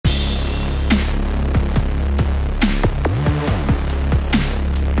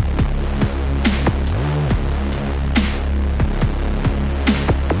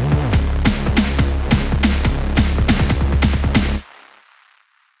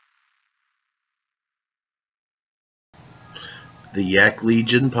The Yak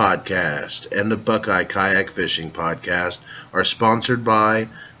Legion podcast and the Buckeye Kayak Fishing podcast are sponsored by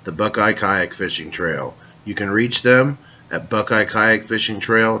the Buckeye Kayak Fishing Trail. You can reach them at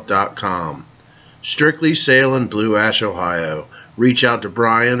buckeyekayakfishingtrail.com. Strictly Sail in Blue Ash, Ohio. Reach out to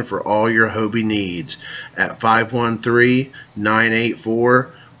Brian for all your Hobie needs at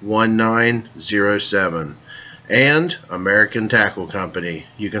 513-984-1907. And American Tackle Company.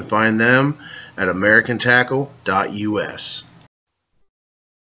 You can find them at americantackle.us.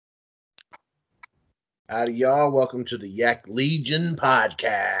 Howdy, y'all. Welcome to the Yak Legion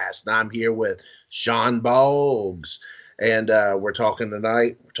podcast. I'm here with Shaun Boggs. And we're talking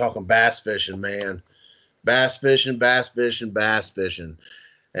tonight. We're talking bass fishing, man. Bass fishing.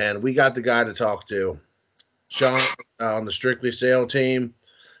 And we got the guy to talk to. Shaun on the Strictly Sail team.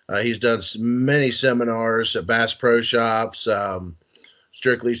 He's done many seminars at Bass Pro Shops,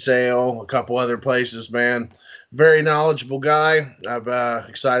 Strictly Sail, a couple other places, man. Very knowledgeable guy. I'm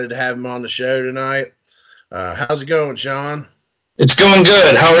excited to have him on the show tonight. How's it going, Shaun? It's going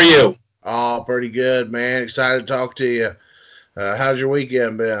good. How are you? Oh, pretty good, man. Excited to talk to you. How's your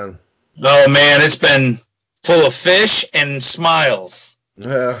weekend been? Oh, man, it's been full of fish and smiles.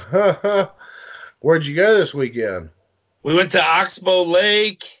 Where'd you go this weekend? We went to Oxbow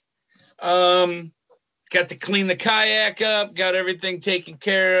Lake, got to clean the kayak up, got everything taken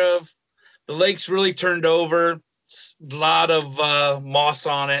care of. The lake's really turned over. A lot of moss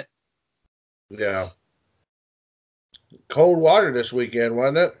on it. Yeah. Cold water this weekend,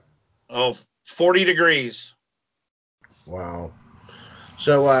 wasn't it? Oh, 40 degrees. Wow.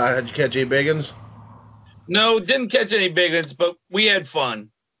 So, had you catch any big ones? No, didn't catch any big ones, but we had fun.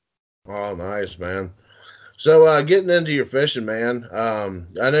 Oh, nice, man. So, getting into your fishing, man, I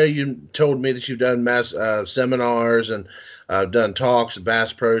know you told me that you've done seminars and done talks at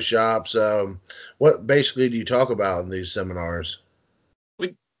Bass Pro Shops. What basically do you talk about in these seminars?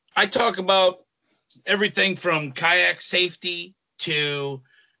 I talk about everything from kayak safety to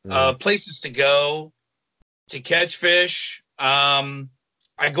places to go to catch fish. I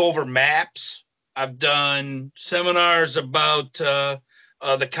go over maps. I've done seminars about the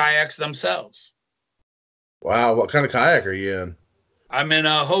kayaks themselves. Wow, what kind of kayak are you in? I'm in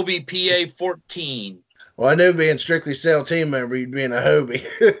a Hobie PA 14. Well, I knew being Strictly Sail team member, you'd be in a Hobie.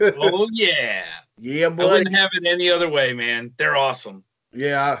 Oh, yeah. Yeah, boy. I wouldn't have it any other way, man. They're awesome.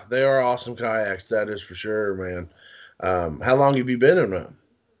 Yeah, they are awesome kayaks. That is for sure, man. How long have you been in them?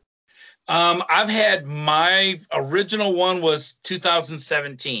 I've had my original one was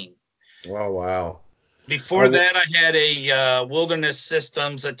 2017. Oh, wow. Before that, I had a Wilderness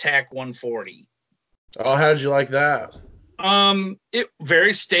Systems Attack 140. Oh, how did you like that? It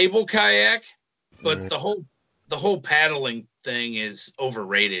very stable kayak, but the whole paddling thing is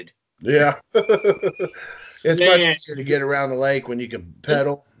overrated. Yeah. It's much easier to get around the lake when you can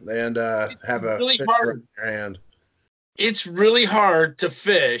pedal and have a really fish hard in your hand. It's really hard to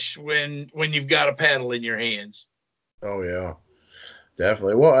fish when you've got a paddle in your hands. Oh, yeah.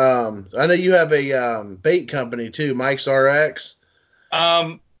 Definitely. Well, I know you have a bait company too, Mike's RX.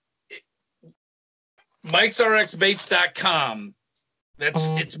 Mike'sRxBaits.com.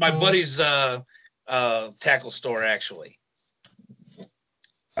 It's my buddy's tackle store, actually.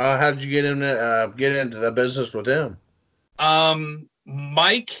 How did you get into the business with him?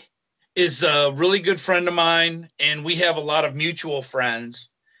 Mike is a really good friend of mine, and we have a lot of mutual friends.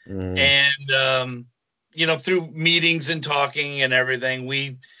 And through meetings and talking and everything,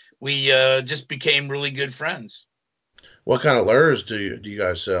 we just became really good friends. What kind of lures do you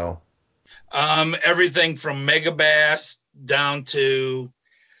guys sell? Everything from mega bass down to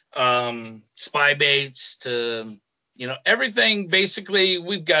spy baits to everything. Basically,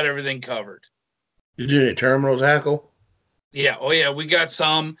 we've got everything covered. You do any terminal tackle? Yeah. Oh yeah, we got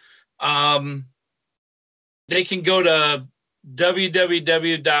some. They can go to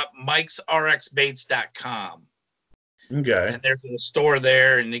www.mikesrxbaits.com. Okay. And there's a store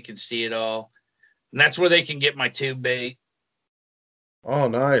there, and they can see it all. And that's where they can get my tube bait. Oh,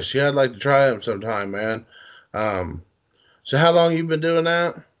 nice. Yeah, I'd like to try them sometime, man. So how long you been doing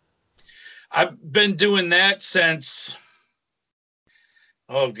that? I've been doing that since,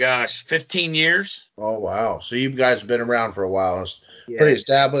 15 years. Oh, wow. So you guys have been around for a while. It's pretty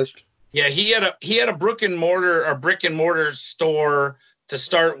established. Yeah, he had a brick and mortar store to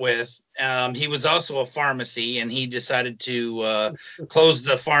start with. He was also a pharmacy, and he decided to close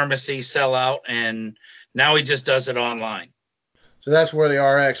the pharmacy, sell out, and now he just does it online. So that's where the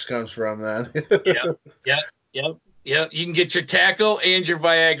RX comes from, then. Yep. You can get your tackle and your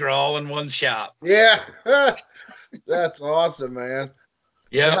Viagra all in one shop. Yeah, that's awesome, man.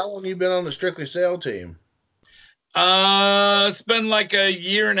 Yeah. How long have you been on the Strictly Sail team? It's been like a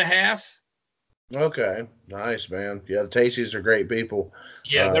year and a half. Okay, nice, man. Yeah, the Tasties are great people.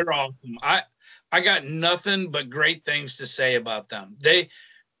 Yeah, they're awesome. I got nothing but great things to say about them. They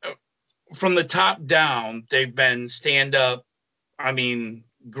from the top down, they've been stand up. I mean,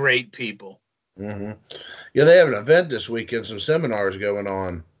 great people. hmm Yeah, they have an event this weekend, some seminars going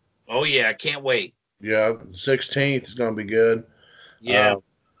on. Oh yeah, I can't wait. Yeah, 16th is going to be good. Yeah, Uh,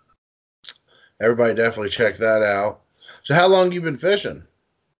 everybody definitely check that out. So, how long you been fishing?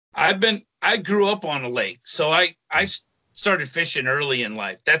 I grew up on a lake, so I started fishing early in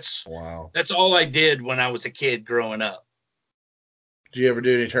life. Wow. That's all I did when I was a kid growing up. Did you ever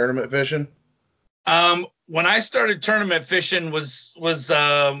do any tournament fishing? When I started tournament fishing was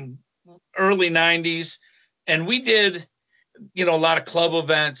early '90s, and we did a lot of club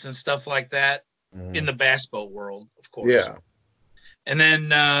events and stuff like that in hmm the bass boat world, of course. Yeah. And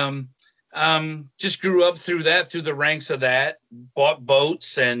then just grew up through the ranks of that, bought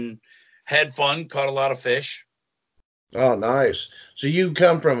boats and had fun, caught a lot of fish. Oh, nice. So you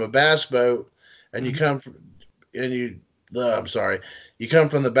come from a bass boat, and you Mhm. come from, and you, I'm sorry, you come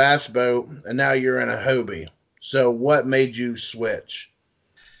from the bass boat, and now you're in a Hobie. So what made you switch?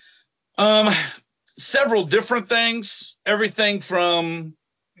 Um, Several different things, everything from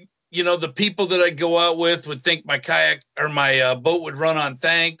the people that I go out with would think my kayak or my boat would run on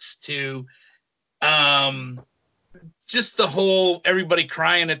thanks to um, just the whole everybody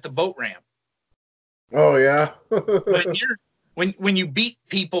crying at the boat ramp. Oh yeah. When you're when you beat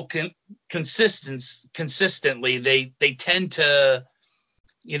people consistently, they tend to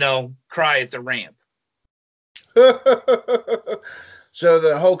cry at the ramp. So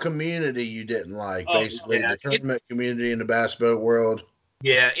the whole community you didn't like, Oh basically yeah, the tournament community in the bass boat world.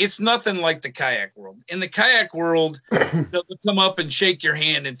 it's nothing like the kayak world. In the kayak world, they'll come up and shake your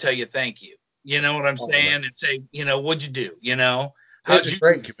hand and tell you thank you. You know what I'm Oh man, saying? And say, what'd you do? it's How'd a you do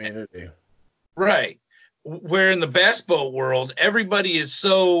great that? community. Right. Where in the bass boat world, everybody is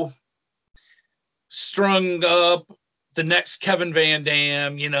so strung up. The next Kevin Van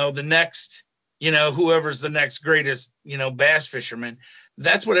Dam, the next, whoever's the next greatest, bass fisherman.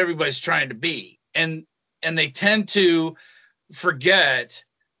 That's what everybody's trying to be. And they tend to forget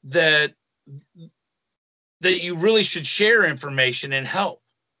that you really should share information and help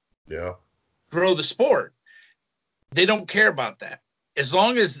Yeah, grow the sport. They don't care about that. As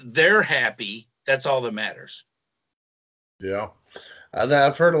long as they're happy, that's all that matters. yeah.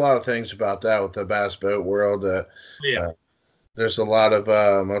 I've heard a lot of things about that with the bass boat world. Yeah. Uh, there's a lot of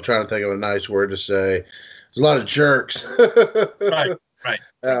I'm trying to think of a nice word to say. There's a lot of jerks. Right. Right.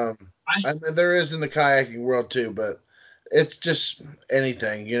 um, I, I mean, there is in the kayaking world too, but it's just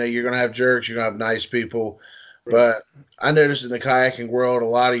anything. You're gonna have jerks. You're gonna have nice people. right. But I noticed in the kayaking world, a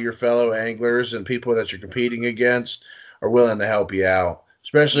lot of your fellow anglers and people that you're competing against are willing to help you out,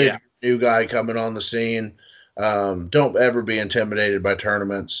 especially if Yeah. you're a new guy coming on the scene. Don't ever be intimidated by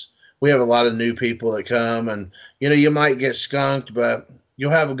tournaments. We have a lot of new people that come, and you might get skunked, but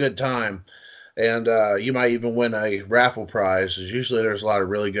you'll have a good time, and you might even win a raffle prize. 'Cause usually, there's a lot of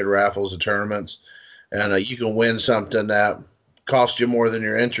really good raffles and tournaments, and you can win something that cost you more than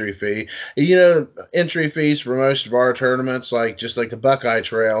your entry fee. Entry fees for most of our tournaments, like just like the Buckeye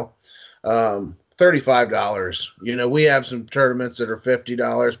Trail, $35. We have some tournaments that are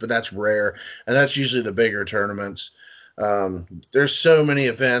 $50, but that's rare, and that's usually the bigger tournaments. There's so many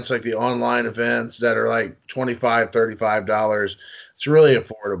events, like the online events, that are like $25, $35. It's really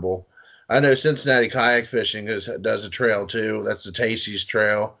affordable. I know Cincinnati Kayak Fishing does a trail too. That's the Tacy's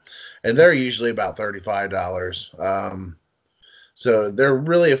Trail, and they're usually about $35. So they're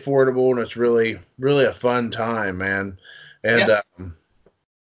really affordable, and it's really, really a fun time, man. And Yeah.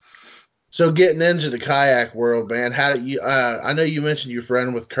 so getting into the kayak world, man, how do you? I know you mentioned your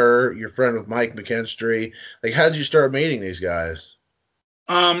friend with Kurt, your friend with Mike McKinstry. Like, how did you start meeting these guys?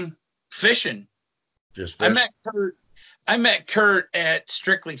 Fishing. Just I fishing. met Kurt. I met Kurt at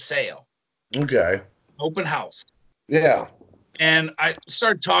Strictly Sail Okay. open house, Yeah. and I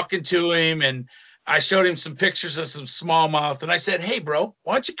started talking to him, and I showed him some pictures of some smallmouth, and I said, "Hey, bro,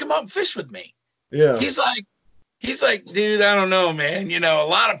 why don't you come out and fish with me?" Yeah. He's like, dude, I don't know, man. A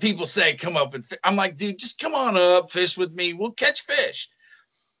lot of people say come up and I'm like, dude, just come on up, fish with me. We'll catch fish.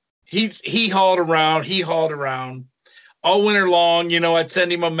 He hauled around all winter long. I'd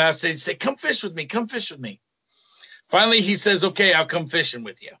send him a message, say, come fish with me, come fish with me. Finally, he says, okay, I'll come fishing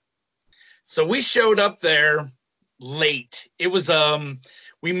with you. So we showed up there late. It was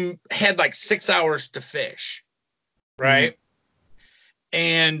we had like 6 hours to fish, Mhm. right?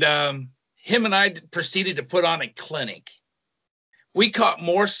 And him and I proceeded to put on a clinic. We caught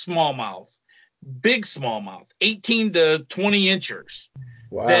more smallmouth big smallmouth, 18 to 20 inchers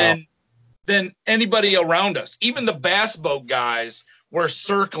Wow. than anybody around us. Even the bass boat guys were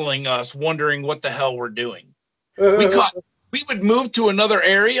circling us, wondering what the hell we're doing. We would move to another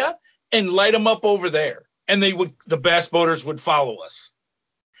area and light them up over there, and the bass boaters would follow us.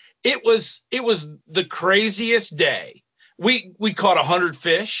 It was the craziest day. We caught 100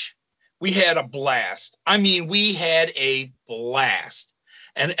 fish. We had a blast. I mean, we had a blast.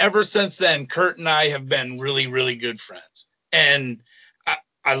 And ever since then, Kurt and I have been really, really good friends. And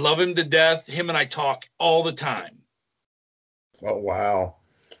I love him to death. Him and I talk all the time. Oh, wow.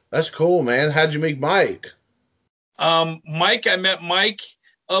 That's cool, man. How'd you meet Mike? Mike, I met Mike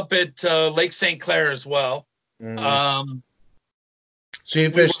up at Lake St. Clair as well. So you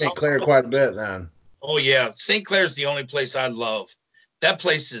fished St. Clair quite a bit then. Oh, yeah. St. Clair's the only place I love. That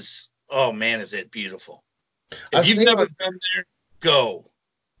place is, oh, man, is it beautiful. If you've never been there, go.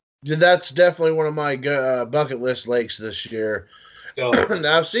 That's definitely one of my bucket list lakes this year. Now,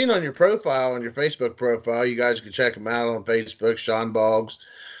 I've seen on your profile, on your Facebook profile, you guys can check him out on Facebook, Shaun Boggs.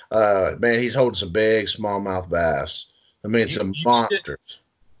 Man, he's holding some big smallmouth bass. I mean, some monsters.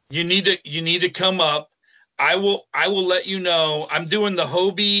 You need to come up. I will let you know. I'm doing the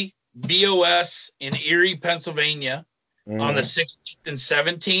Hobie BOS in Erie, Pennsylvania on the 16th and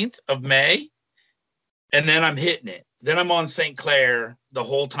 17th of May. And then I'm hitting it. Then I'm on St. Clair the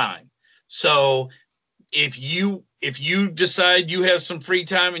whole time. So if you decide you have some free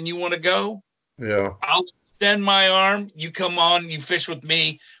time and you want to go, yeah, I'll extend my arm. You come on, you fish with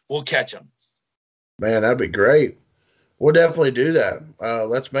me. We'll catch them. Man, that'd be great. We'll definitely do that.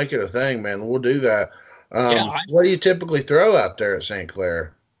 Let's make it a thing, man. We'll do that. What do you typically throw out there at St.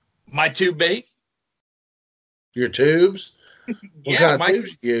 Clair? My tube bait. Your tubes? What kind of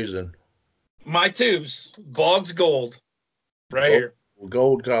tubes you using? My tubes, Boggs Gold, here.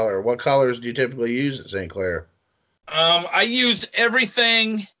 Gold color. What colors do you typically use at St. Clair? I use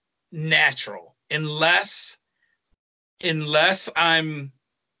everything natural, unless I'm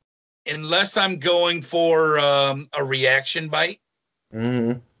going for a reaction bite.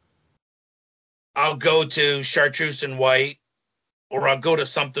 I'll go to chartreuse and white, or I'll go to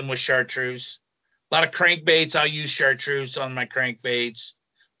something with chartreuse. A lot of crankbaits, I'll use chartreuse on my crankbaits,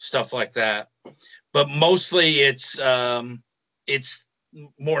 stuff like that. But mostly it's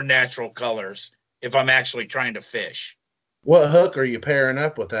more natural colors if I'm actually trying to fish. What hook are you pairing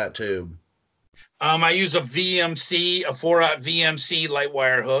up with that tube? I use a VMC, a 4-aught VMC light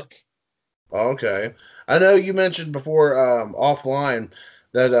wire hook. Okay. I know you mentioned before offline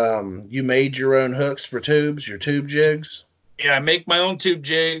that you made your own hooks for tubes, your tube jigs. Yeah, I make my own tube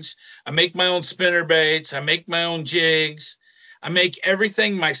jigs. I make my own spinner baits. I make my own jigs. I make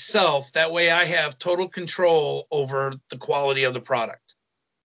everything myself. That way I have total control over the quality of the product.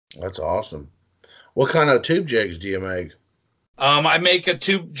 That's awesome. What kind of tube jigs do you make? I make a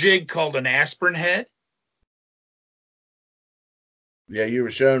tube jig called an aspirin head. Yeah, you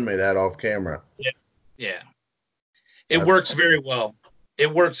were showing me that off camera. Yeah. It works very well.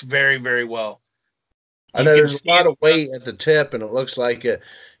 It works very, very well. I know there's a lot of weight at the tip, and it looks like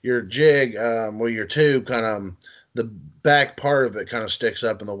your jig, your tube, kind of the back part of it kind of sticks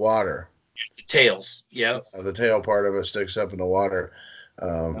up in the water. The tails, yeah. The tail part of it sticks up in the water.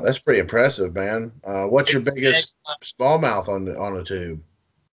 That's pretty impressive, man. What's your biggest smallmouth on a tube?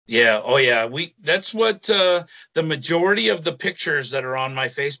 Yeah, oh yeah. That's what the majority of the pictures that are on my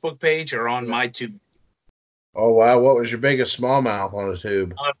Facebook page are on my tube. Oh wow, what was your biggest smallmouth on a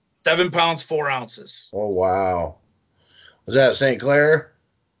tube? 7 pounds 4 ounces. Oh wow. Was that St. Clair?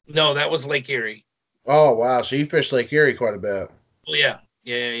 No, that was Lake Erie. Oh wow, so you fished Lake Erie quite a bit. Oh yeah.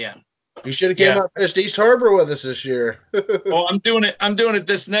 You should have came out and fished East Harbor with us this year. Well, I'm doing it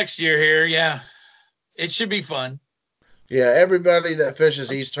this next year here. Yeah, it should be fun. Yeah, everybody that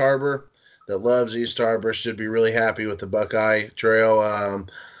fishes East Harbor, that loves East Harbor, should be really happy with the Buckeye Trail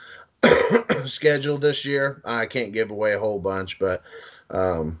schedule this year. I can't give away a whole bunch, but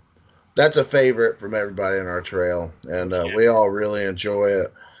that's a favorite from everybody in our trail, and we all really enjoy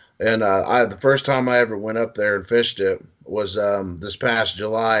it. And the first time I ever went up there and fished it was this past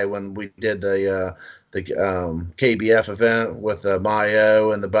July when we did the KBF event with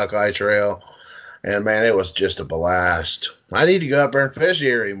Mayo and the Buckeye Trail. And man, it was just a blast. I need to go up there and fish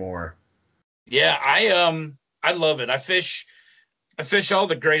Erie more. Yeah, I love it. I fish all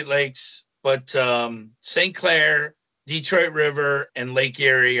the Great Lakes, but St. Clair, Detroit River, and Lake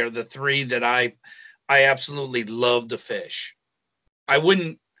Erie are the three that I absolutely love to fish. I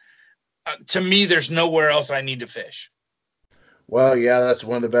wouldn't. To me, there's nowhere else I need to fish. Well, yeah, that's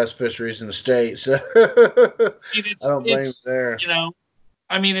one of the best fisheries in the state. So I don't blame you there.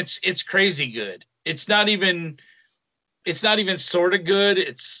 I mean, it's crazy good. It's not even sort of good.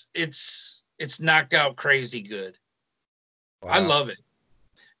 It's knocked out crazy good. Wow. I love it.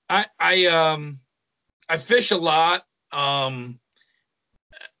 I fish a lot.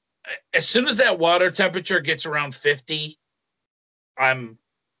 As soon as that water temperature gets around 50, I'm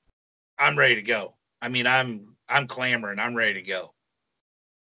ready to go. I mean, I'm clamoring. I'm ready to go.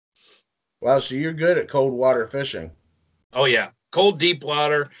 Wow, so you're good at cold water fishing. Oh yeah, cold deep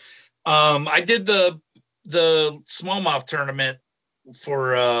water. I did the smallmouth tournament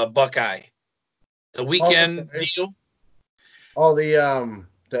for Buckeye, the Oh, weekend okay. deal. Oh, the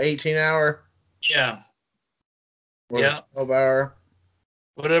 18 hour Yeah, or the yeah, 12 hour.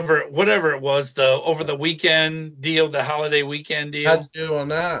 whatever it was, the over the weekend deal, the holiday weekend How'd deal. you do on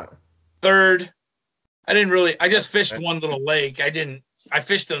that? Third. I didn't really. I just fished Okay. one little lake. I didn't. I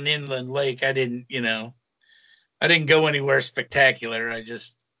fished an inland lake. I didn't. I didn't go anywhere spectacular. I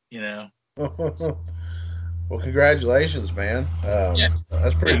just. You know. Well, congratulations, man. Yeah.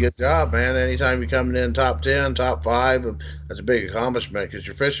 That's a pretty Yeah. good job, man. Anytime you're coming in top 10, top five, that's a big accomplishment because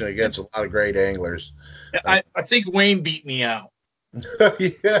you're fishing against a lot of great anglers. I think Wayne beat me out.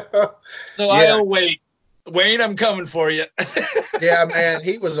 Yeah. So I Yeah. owe Wayne. Wayne, I'm coming for you. Yeah, man.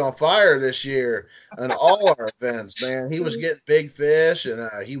 He was on fire this year in all our events, man. He was getting big fish and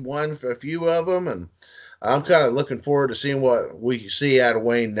he won for a few of them. And I'm kind of looking forward to seeing what we see out of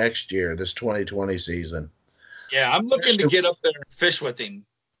Wayne next year, this 2020 season. Yeah, I'm looking to get up there and fish with him.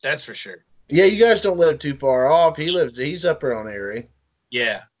 That's for sure. Yeah, you guys don't live too far off. He's up there on Erie.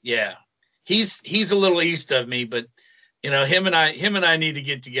 Yeah, yeah. He's a little east of me, but him and I need to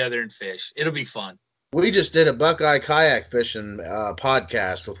get together and fish. It'll be fun. We just did a Buckeye kayak fishing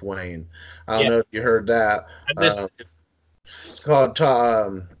podcast with Wayne. I don't Yeah, know if you heard that. I listened. It's called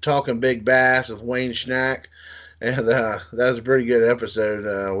Talking Big Bass with Wayne Schnack. And that was a pretty good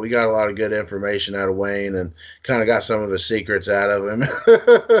episode. We got a lot of good information out of Wayne and kind of got some of his secrets out of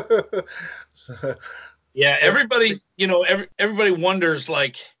him. So, Yeah, everybody, everybody wonders,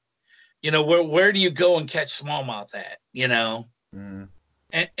 like, where do you go and catch smallmouth at, mm,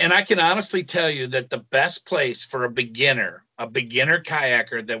 And I can honestly tell you that the best place for a beginner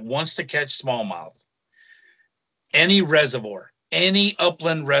kayaker that wants to catch smallmouth, any reservoir, any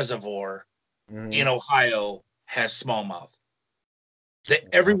upland reservoir in Ohio has smallmouth.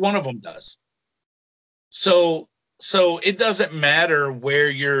 Every one of them does. So it doesn't matter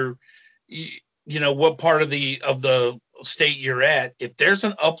where what part of the state you're at. If there's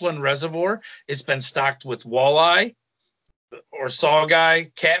an upland reservoir, it's been stocked with walleye or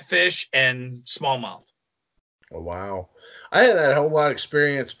sawguy, catfish, and smallmouth. oh, wow. I haven't had a whole lot of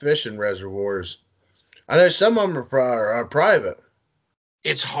experience fishing reservoirs. I know some of them are private.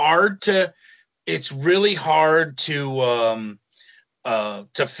 It's really hard to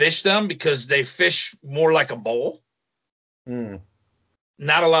fish them because they fish more like a bowl. Mm.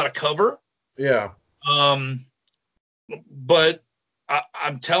 Not a lot of cover. Yeah. But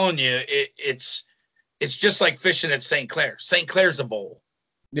I'm telling you, it's just like fishing at St. Clair. St. Clair's a bowl.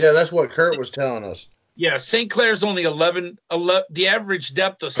 Yeah, that's what Kurt was telling us. Yeah, St. Clair's only 11. The average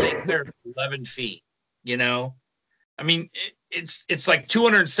depth of St. Clair is 11 feet. I mean, it's like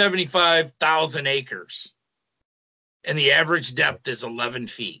 275,000 acres, and the average depth is 11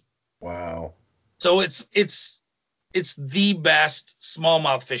 feet. Wow. So it's the best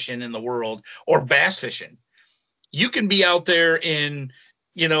smallmouth fishing in the world, or bass fishing. You can be out there in,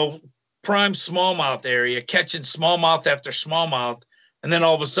 prime smallmouth area catching smallmouth after smallmouth, and then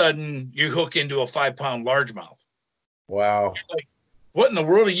all of a sudden you hook into a 5-pound largemouth. Wow. You're like, what in the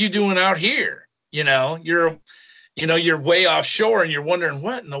world are you doing out here? You're way offshore and you're wondering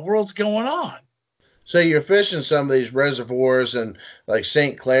what in the world's going on. So you're fishing some of these reservoirs and like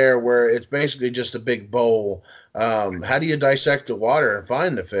St. Clair where it's basically just a big bowl. How do you dissect the water and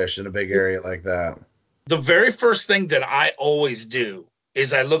find the fish in a big area like that? The very first thing that I always do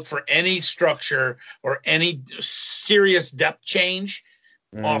is I look for any structure or any serious depth change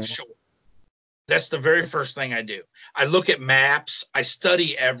offshore. That's the very first thing I do. I look at maps. I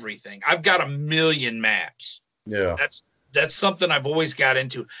study everything. I've got 1 million maps. Yeah. That's something I've always got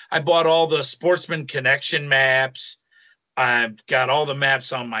into. I bought all the Sportsman Connection maps. I've got all the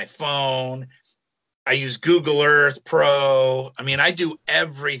maps on my phone. I use Google Earth Pro. I mean, I do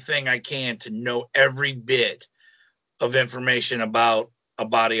everything I can to know every bit of information about a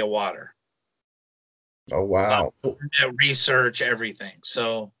body of water. Oh, wow. Research everything.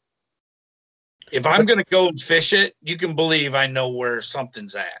 So if I'm going to go and fish it, you can believe I know where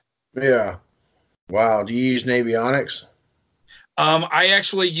something's at. Yeah. Wow. Do you use Navionics? I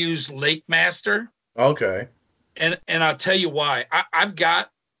actually use Lake Master. Okay. And I'll tell you why. I've got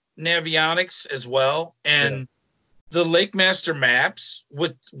Navionics as well, and the Lake Master maps,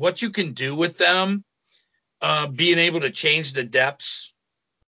 with what you can do with them, being able to change the depths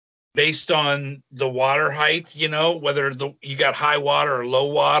based on the water height, whether you got high water or low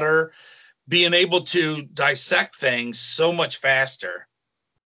water, being able to dissect things so much faster.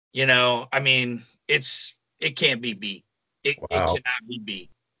 I mean, it can't be beat. It Wow. cannot be beat.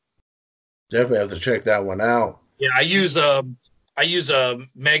 Definitely have to check that one out. Yeah, I use a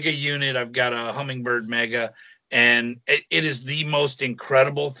Mega unit. I've got a Humminbird Mega, and it is the most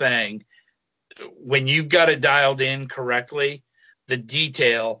incredible thing when you've got it dialed in correctly. The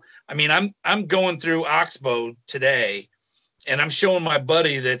detail. I mean, I'm going through Oxbow today, and I'm showing my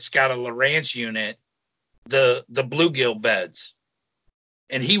buddy that's got a Lowrance unit the bluegill beds,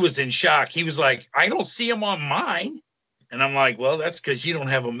 and he was in shock. He was like, "I don't see them on mine," and I'm like, "Well, that's because you don't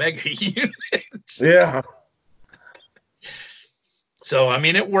have a Mega unit." Yeah. So I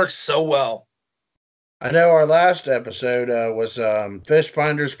mean, it works so well. I know our last episode was Fish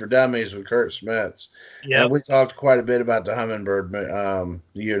Finders for Dummies with Kurt Smits, Yeah, and we talked quite a bit about the Humminbird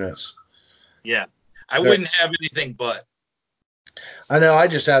units. yeah. I wouldn't have anything but. I know I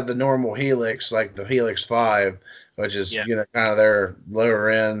just have the normal Helix, like the Helix 5, which is, Yeah. Kind of their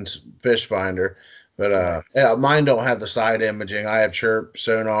lower end fish finder. But yeah, mine don't have the side imaging. I have chirp,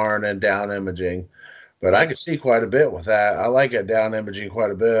 sonar, and then down imaging. But I could see quite a bit with that. I like it down imaging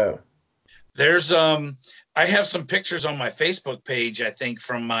quite a bit. There's I have some pictures on my Facebook page, I think,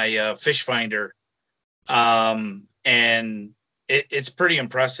 from my fish finder. And it's pretty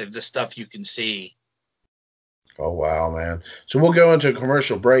impressive, the stuff you can see. Oh, wow, man. So we'll go into a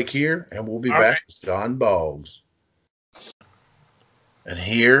commercial break here, and we'll be All back right. with John Boggs. And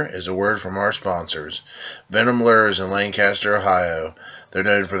here is a word from our sponsors, Venom Lures in Lancaster, Ohio. They're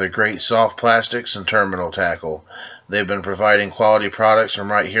known for their great soft plastics and terminal tackle. They've been providing quality products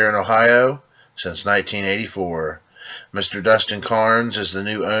from right here in Ohio since 1984. Mr. Dustin Carnes is the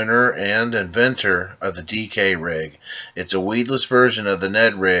new owner and inventor of the DK rig. It's a weedless version of the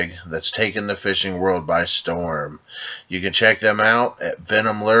Ned rig that's taken the fishing world by storm. You can check them out at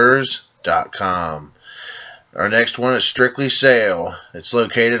venomlures.com. Our next one is Strictly Sail. It's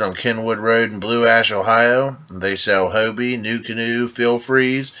located on Kenwood Road in Blue Ash, Ohio. They sell Hobie, New Canoe, Feel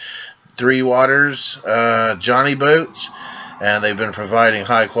Freeze, Three Waters, Johnny Boats, and they've been providing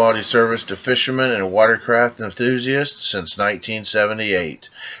high quality service to fishermen and watercraft enthusiasts since 1978.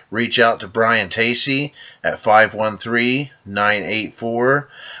 Reach out to Brian Tacey at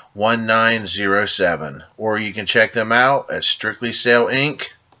 513-984-1907, or you can check them out at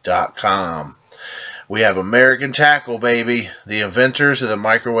strictlysailinc.com. We have American Tackle, baby, the inventors of the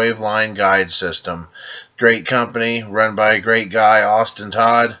microwave line guide system. Great company, run by a great guy, Austin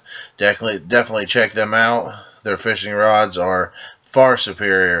Todd. Definitely check them out. Their fishing rods are far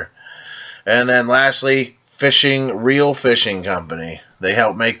superior. And then lastly, Real Fishing Company. They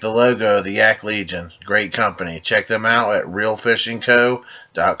help make the logo of the Yak Legion. Great company. Check them out at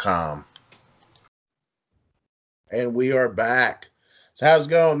realfishingco.com. And we are back. So how's it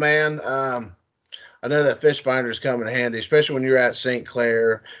going, man? I know that fish finders come in handy, especially when you're at St.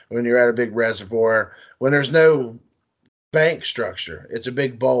 Clair, when you're at a big reservoir, when there's no bank structure. It's a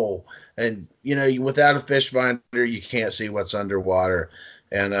big bowl. And, without a fish finder, you can't see what's underwater.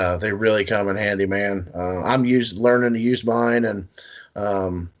 And they really come in handy, man. I'm learning to use mine, and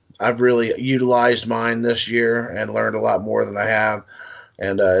I've really utilized mine this year and learned a lot more than I have.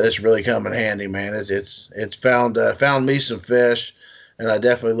 And it's really come in handy, man. It's found me some fish, and I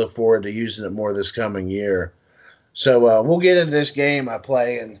definitely look forward to using it more this coming year. So we'll get into this game I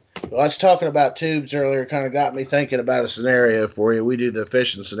play, and us talking about tubes earlier kind of got me thinking about a scenario for you. We do the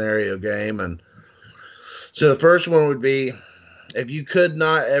fishing scenario game, and so the first one would be if you could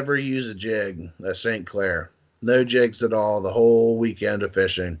not ever use a jig at St. Clair, no jigs at all, the whole weekend of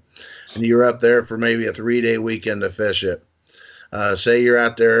fishing, and you're up there for maybe a 3-day weekend to fish it. Say you're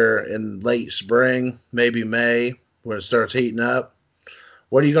out there in late spring, maybe May, when it starts heating up.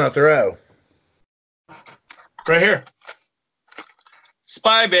 What are you going to throw? Right here.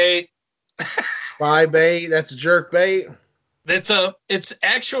 Spy bait. Spy bait? That's a jerk bait? It's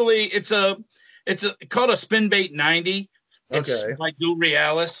called a spin bait 90. It's by Goo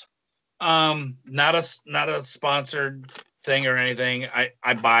Realis. Not a sponsored thing or anything.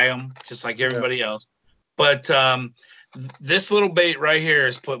 I buy them just like everybody else. But this little bait right here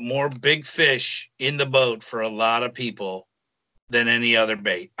has put more big fish in the boat for a lot of people than any other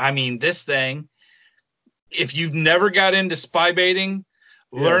bait. I mean, this thing, if you've never got into spy baiting,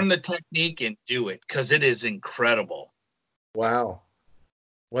 learn the technique and do it, because it is incredible. Wow.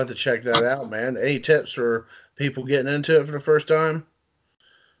 We'll have to check that out, man. Any tips for people getting into it for the first time?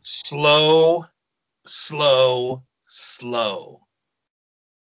 Slow, slow, slow.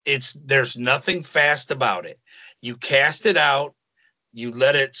 There's nothing fast about it. You cast it out, you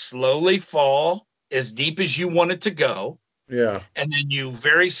let it slowly fall as deep as you want it to go, Yeah. and then you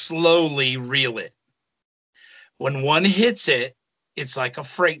very slowly reel it. When one hits it, it's like a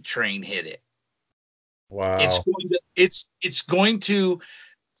freight train hit it. Wow. It's going to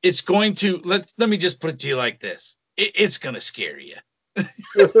let me just put it to you like this. It's going to scare you.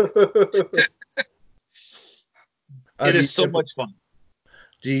 It is so much fun.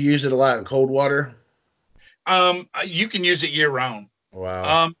 Do you use it a lot in cold water? You can use it year round.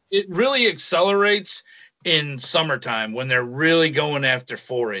 Wow. It really accelerates in summertime when they're really going after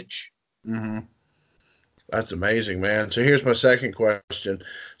forage. Mm-hmm. That's amazing, man. So here's my second question.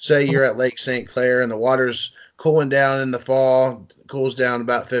 Say you're at Lake St. Clair and the water's cooling down in the fall, cools down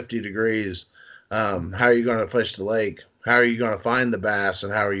about 50 degrees. How are you going to fish the lake? How are you going to find the bass,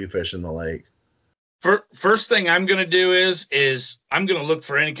 and how are you fishing the lake? First thing I'm going to do is I'm going to look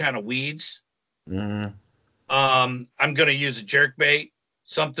for any kind of weeds. Mm-hmm. I'm going to use a jerk bait,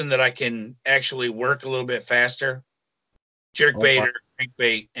 something that I can actually work a little bit faster. Jerk bait or crank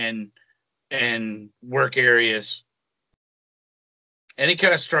bait and work areas. Any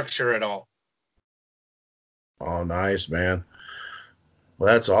kind of structure at all. Oh, nice, man.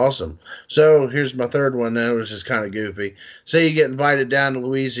 Well, that's awesome. So here's my third one. That was just kind of goofy. Say you get invited down to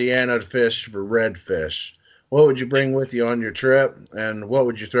Louisiana to fish for redfish. What would you bring with you on your trip, and what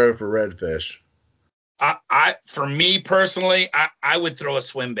would you throw for redfish? For me personally, I would throw a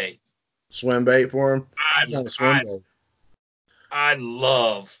swim bait. Swim bait for them? I, Not a swim I, bait.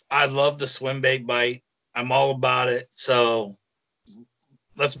 I love the swim bait bite. I'm all about it. So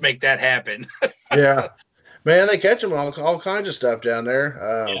let's make that happen. Yeah. Man, they catch them all kinds of stuff down there.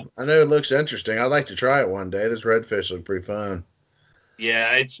 Yeah. I know it looks interesting. I'd like to try it one day. This redfish look pretty fun.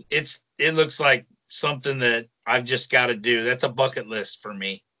 Yeah, it looks like something that I've just got to do. That's a bucket list for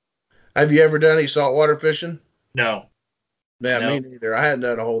me. Have you ever done any saltwater fishing? No, Yeah, no. me neither. I hadn't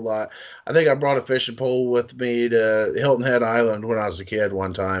done a whole lot. I think I brought a fishing pole with me to Hilton Head Island when I was a kid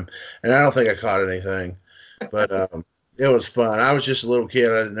one time, and I don't think I caught anything. But it was fun. I was just a little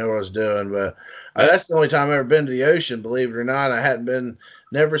kid. I didn't know what I was doing. But that's the only time I've ever been to the ocean, believe it or not. I hadn't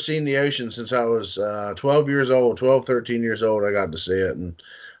never seen the ocean since I was 12 years old, 12, 13 years old. I got to see it. And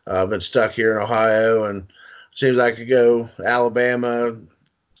I've been stuck here in Ohio, and it seems like I could go Alabama,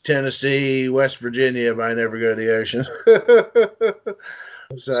 Tennessee, West Virginia, but I never go to the ocean. So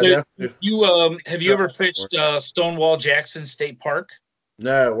I So definitely you have you ever fished Stonewall Jackson State Park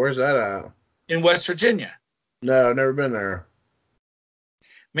no. Where's that at? in West Virginia? No, I've never been there.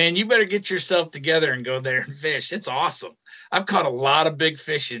 Man, you better get yourself together and go there and fish. It's awesome. I've caught a lot of big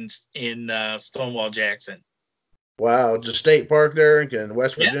fish in Stonewall Jackson. Wow, just state park there in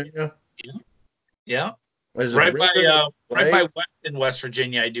West Yeah, Virginia. yeah, yeah. Is it a Right by river? right Lake? by West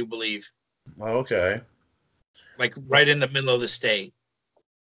Virginia, I do believe. Oh, okay. Like right in the middle of the state.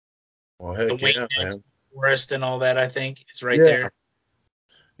 Well, The heck Wayne yeah, National man. Forest and all that, I think, is right Yeah, there.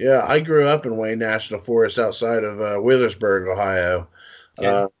 yeah. I grew up in Wayne National Forest outside of Wheelersburg, Ohio. Okay.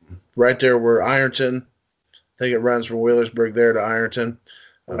 Uh, right there where Ironton. I think it runs from Wheelersburg there to Ironton.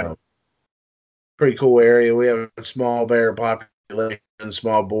 Right. Pretty cool area. We have a small bear population,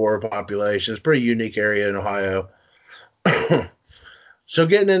 small boar population. It's a pretty unique area in Ohio. So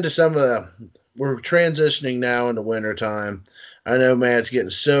getting into we're transitioning now into winter time. I know, man, it's getting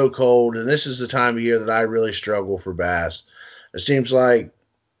so cold, and this is the time of year that I really struggle for bass. It seems like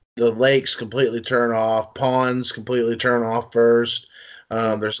the lakes completely turn off, ponds completely turn off first.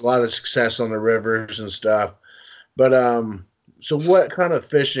 There's a lot of success on the rivers and stuff. But so what kind of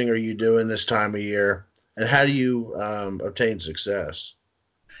fishing are you doing this time of year, and how do you obtain success?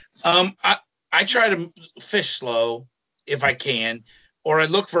 I try to fish slow if I can, or I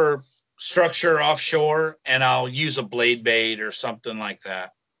look for structure offshore and I'll use a blade bait or something like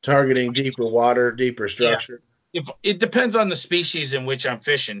that. Targeting deeper water, deeper Yeah. structure. If it depends on the species in which I'm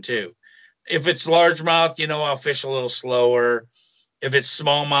fishing too. If it's largemouth, I'll fish a little slower. If it's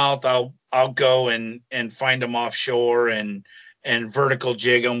smallmouth, I'll go and find them offshore and vertical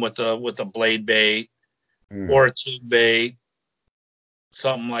jig them with a blade bait or a tube bait,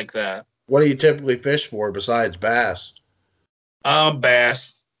 something like that. What do you typically fish for besides bass?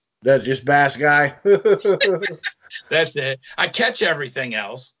 Bass. That's just bass guy. That's it. I catch everything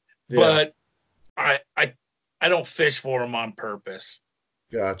else, Yeah, but I don't fish for them on purpose.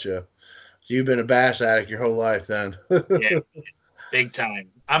 gotcha. So you've been a bass addict your whole life then. Yeah, big time.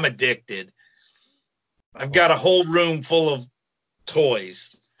 I'm addicted. I've got a whole room full of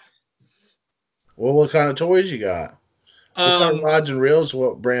toys. Well, what kind of toys you got? What kind of Um, rods and reels?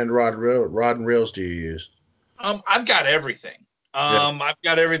 What brand rod and reels do you use? I've got everything. Yeah. I've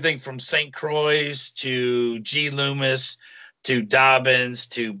got everything from St. Croix to G. Loomis to Dobbins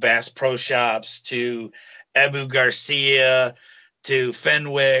to Bass Pro Shops to Abu Garcia to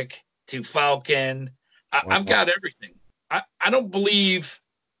Fenwick to Falcon. I've Wow. got everything. I don't believe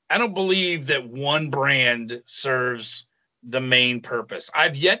that one brand serves the main purpose.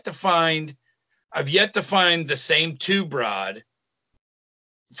 I've yet to find the same tube rod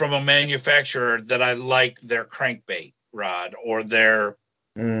from a manufacturer that I like their crankbait rod or their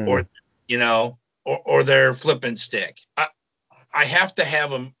Mm, or or their flipping stick. I have to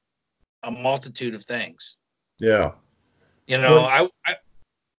have a multitude of things. yeah. You know, What?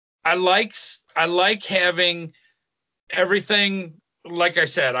 I like having everything. Like I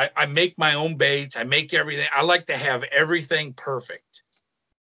said, I make my own baits. I make everything. I like to have everything perfect.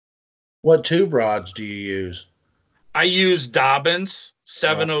 What tube rods do you use? I use Dobbins Uh,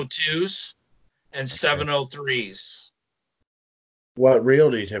 702s and okay. 703s. What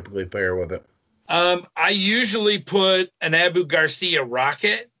reel do you typically pair with it? I usually put an Abu Garcia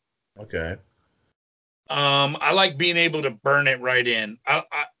rocket. Okay. I like being able to burn it right in.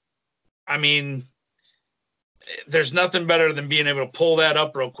 I mean, there's nothing better than being able to pull that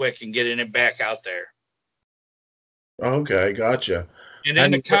up real quick and getting it back out there. Okay, gotcha. And How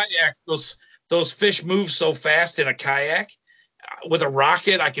in do the you? kayak, those fish move so fast in a kayak. With a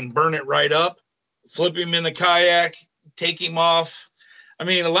rocket, I can burn it right up, flip him in the kayak, take him off. I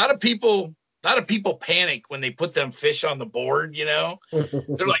mean, a lot of people panic when they put them fish on the board.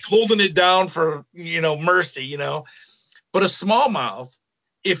 They're like holding it down for mercy. But a smallmouth,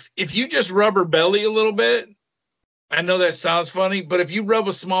 if you just rub her belly a little bit, I know that sounds funny, but if you rub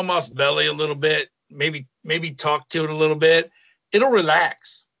a smallmouth's belly a little bit, maybe talk to it a little bit, it'll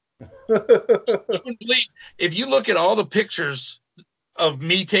relax. You wouldn't believe if you look at all the pictures of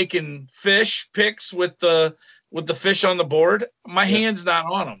me taking fish pics with the fish on the board, my Yeah. hand's not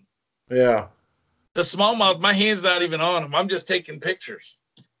on them. Yeah. The smallmouth, my hand's not even on them. I'm just taking pictures.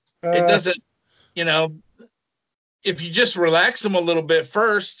 It Uh, doesn't, you know, if you just relax them a little bit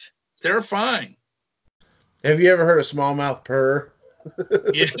first, they're fine. have you ever heard a smallmouth purr?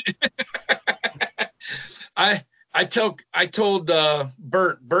 Yeah. I told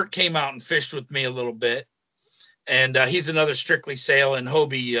Bert came out and fished with me a little bit, and he's another Strictly Sail and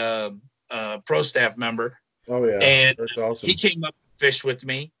Hobie pro staff member, Oh yeah, and that's he awesome. came up and fished with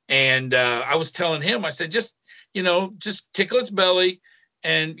me, and I was telling him, I said, just tickle its belly,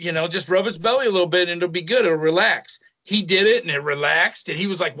 and just rub its belly a little bit, and it'll be good. It'll relax. He did it, and it relaxed, and he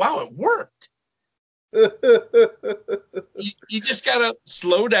was like, "Wow, it worked." You just gotta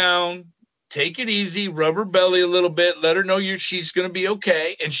slow down, take it easy, rub her belly a little bit, let her know she's gonna be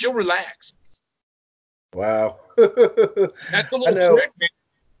okay, and she'll relax. Wow. That's a I little know. trick, man.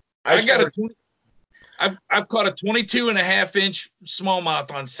 I I got a started. 20, I've caught a 22 and a half inch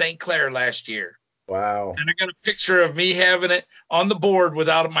smallmouth on St. Clair last year. Wow. And I got a picture of me having it on the board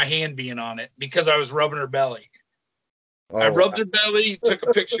without my hand being on it because I was rubbing her belly. I Oh, rubbed her belly, took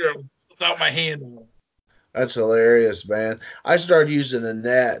a picture of without my hand on it. that's hilarious, man. I started using a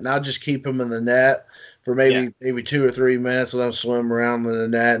net, and I'll just keep them in the net for Yeah. maybe 2 or 3 minutes, and they'll swim around in the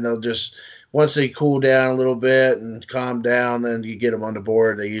net, and they'll just once they cool down a little bit and calm down, then you get them on the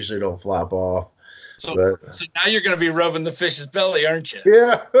board. They usually don't flop off. So But so now you're gonna be rubbing the fish's belly, aren't you?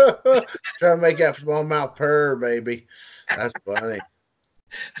 yeah, trying to make that smallmouth purr, baby. That's funny.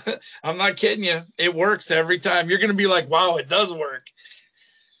 I'm not kidding you. It works every time. You're gonna be like, wow, it does work.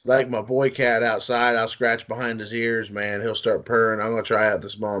 Like my boy cat outside, I'll scratch behind his ears, man. He'll start purring. I'm gonna try out the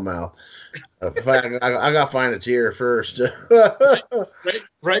smallmouth. In fact, I gotta find its ear first.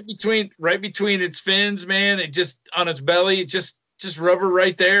 Right between its fins, man. It just on its belly, just rub her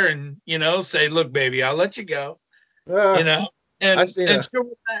right there, and say, look, baby, I'll let you go. You Uh, know, I and seen and a she'll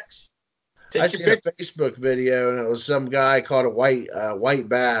relax. I Take your seen a picture. Facebook video, and it was some guy caught a white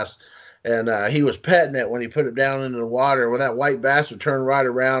bass, and he was petting it when he put it down into the water. Well, that white bass would turn right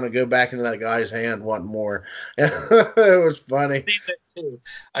around and go back into that guy's hand wanting more. It was funny. Seen that too.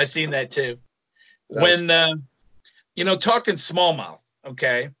 I seen that too. That's When talking smallmouth,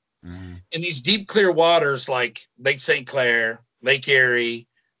 okay, mm, in these deep clear waters like Lake St. Clair, Lake Erie,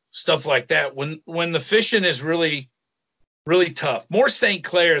 stuff like that. When the fishing is really really tough, more St.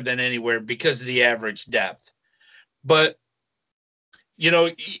 Clair than anywhere because of the average depth. But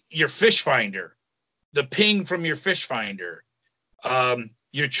your fish finder, the ping from your fish finder,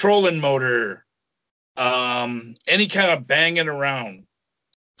 your trolling motor, any kind of banging around,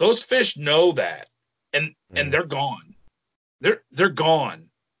 those fish know that, and mm, they're gone. They're gone.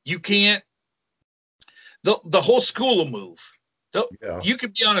 You can't. the whole school will move. Yeah. You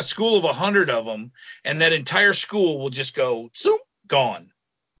could be on a school of 100 of them, and that entire school will just go zoom, gone,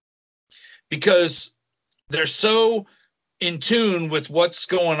 because they're so in tune with what's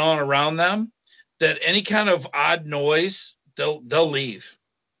going on around them that any kind of odd noise, they'll leave.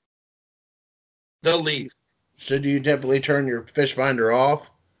 They'll leave. So do you typically turn your fish finder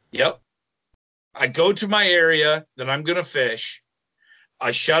off? Yep. I go to my area that I'm going to fish.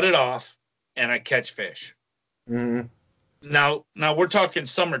 I shut it off and I catch fish. Mm-hmm. Now we're talking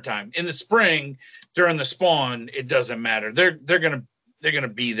summertime. In the spring, during the spawn, it doesn't matter. They're gonna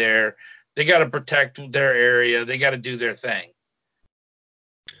be there. They got to protect their area. They got to do their thing.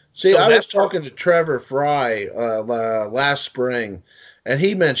 See, I was talking to Trevor Fry last spring, and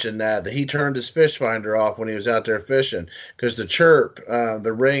he mentioned that he turned his fish finder off when he was out there fishing because the chirp,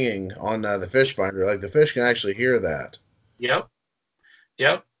 the ringing on the fish finder, like the fish can actually hear that. Yep.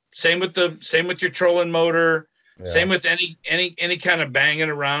 Same with your trolling motor. Yeah. Same with any kind of banging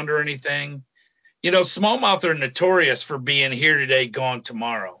around or anything. You know, smallmouth are notorious for being here today, gone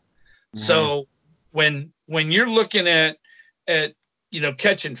tomorrow. Mm-hmm. So when you're looking at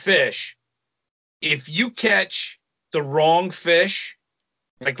catching fish, if you catch the wrong fish,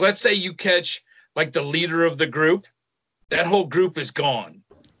 like let's say you catch like the leader of the group, that whole group is gone.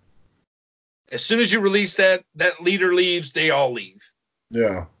 As soon as you release that leader leaves, they all leave.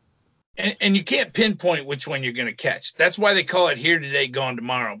 Yeah. And you can't pinpoint which one you're going to catch. That's why they call it here today, gone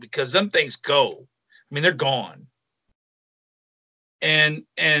tomorrow, because them things go. I mean, they're gone. And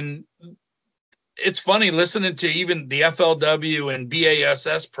it's funny listening to even the FLW and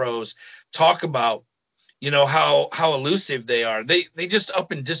BASS pros talk about, how elusive they are. They just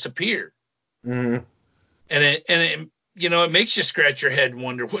up and disappear. Mm-hmm. And it makes you scratch your head and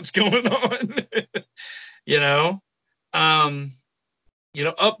wonder what's going on.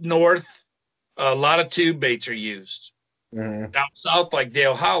 Up north, a lot of tube baits are used. Mm-hmm. Down south, like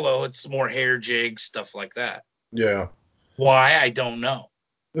Dale Hollow, it's more hair jigs, stuff like that. Yeah. Why? I don't know.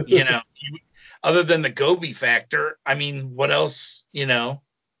 Other than the goby factor, I mean, what else?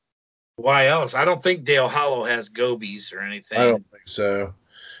 Why else? I don't think Dale Hollow has gobies or anything. I don't think so.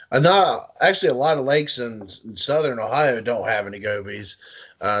 Not actually. A lot of lakes in southern Ohio don't have any gobies.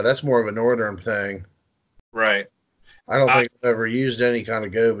 That's more of a northern thing. Right. I don't think I've ever used any kind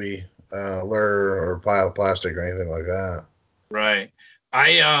of goby lure or plastic or anything like that. Right.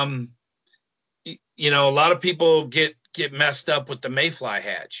 A lot of people get messed up with the mayfly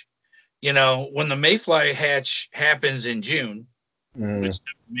hatch. When the mayfly hatch happens in June, which doesn't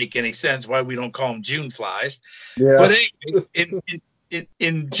make any sense why we don't call them June flies. Yeah. But anyway,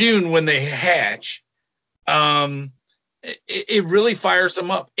 in June when they hatch, it really fires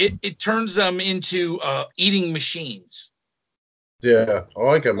them up. It turns them into eating machines. Yeah,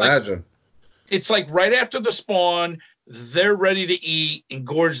 I can imagine. It's like right after the spawn, they're ready to eat and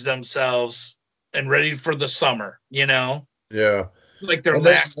gorge themselves and ready for the summer, Yeah. Like their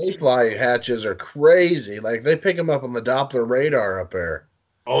last. Mayfly hatches are crazy. Like they pick them up on the Doppler radar up there.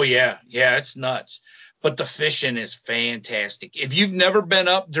 Oh, yeah. Yeah, it's nuts. But the fishing is fantastic. If you've never been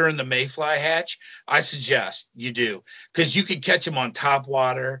up during the mayfly hatch, I suggest you do, because you can catch them on top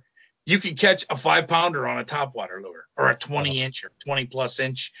water. You can catch a 5-pounder on a topwater lure, or a 20-inch or 20-plus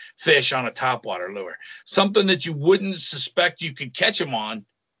inch fish on a topwater lure. Something that you wouldn't suspect you could catch them on,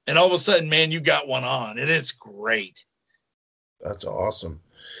 and all of a sudden, man, you got one on, and it's great. That's awesome.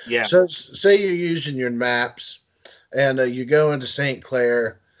 Yeah. So say you're using your maps, and you go into St.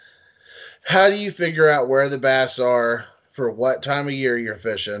 Clair. How do you figure out where the bass are for what time of year you're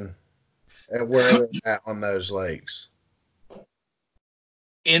fishing and where they're at on those lakes?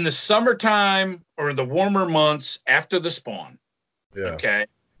 In the summertime or the warmer months after the spawn, okay,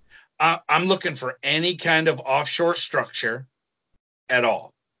 I'm looking for any kind of offshore structure at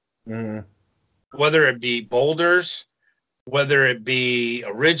all. Mm-hmm. Whether it be boulders, whether it be a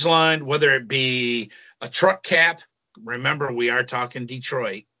ridgeline, whether it be a truck cap. Remember, we are talking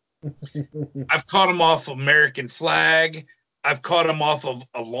Detroit. I've caught them off American flag. I've caught them off of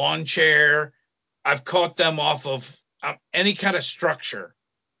a lawn chair. I've caught them off of any kind of structure.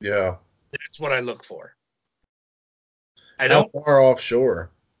 Yeah. That's what I look for. How far offshore?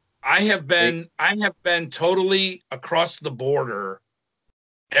 I have been totally across the border.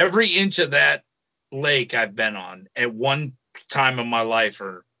 Every inch of that lake I've been on at one time in my life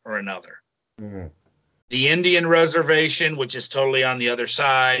or another. Mm-hmm. The Indian reservation, which is totally on the other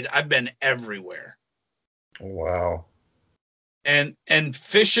side. I've been everywhere. Wow. And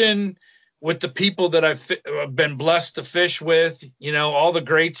fishing with the people that I've been blessed to fish with, all the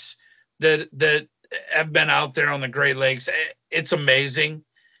greats that have been out there on the Great Lakes. It's amazing.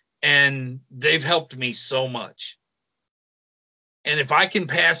 and they've helped me so much. And if I can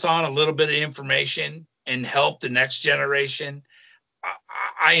pass on a little bit of information and help the next generation,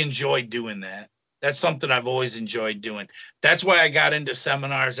 I enjoy doing that. That's something I've always enjoyed doing. That's why I got into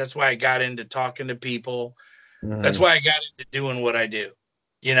seminars. That's why I got into talking to people. That's why I got into doing what I do.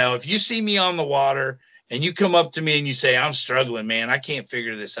 You know, if you see me on the water and you come up to me and you say, I'm struggling, man, I can't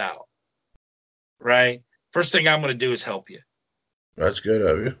figure this out. Right? First thing I'm going to do is help you. That's good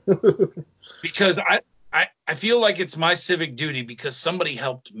of you. Because I feel like it's my civic duty because somebody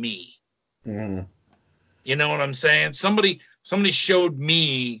helped me. Mm-hmm. You know what I'm saying? Somebody showed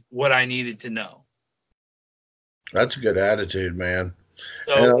me what I needed to know. That's a good attitude, man.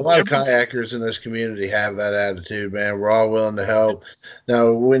 So And a lot of kayakers in this community have that attitude, man. We're all willing to help.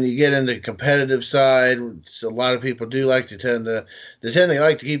 Now, when you get into the competitive side, a lot of people do like to tend to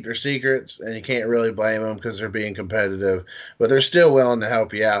like to keep their secrets, and you can't really blame them because they're being competitive. But they're still willing to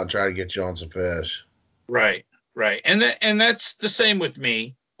help you out and try to get you on some fish. Right. And that's the same with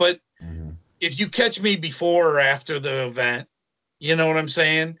me. But if you catch me before or after the event, you know what I'm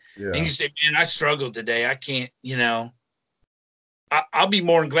saying? Yeah. And you say, man, I struggled today. I can't, you know. I'll be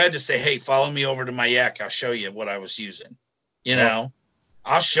more than glad to say, hey, follow me over to my yak. I'll show you what I was using. You know,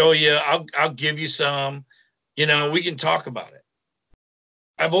 I'll show you. I'll give you some. You know, we can talk about it.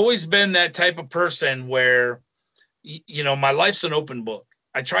 I've always been that type of person where, you know, my life's an open book.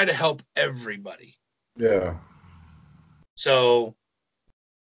 I try to help everybody. Yeah. So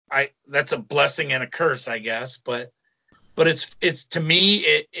that's a blessing and a curse, I guess. But it's to me,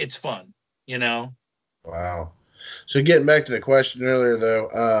 it's fun, you know. Wow. So getting back to the question earlier,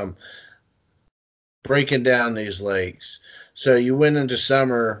 though, breaking down these lakes. So you went into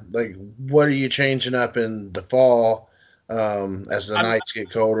summer. Like, what are you changing up in the fall as the nights get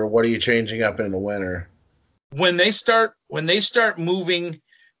colder? What are you changing up in the winter? When they start moving,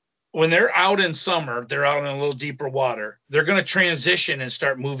 when they're out in summer, they're out in a little deeper water. They're going to transition and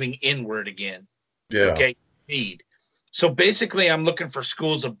start moving inward again. Yeah. Okay. Feed. So basically, I'm looking for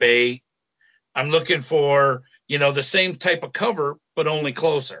schools of bait. I'm looking for, you know, the same type of cover, but only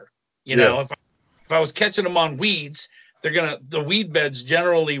closer. You know, if I was catching them on weeds, the weed beds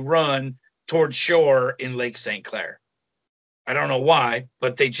generally run towards shore in Lake St. Clair. I don't know why,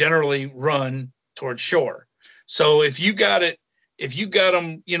 but they generally run towards shore. So if you got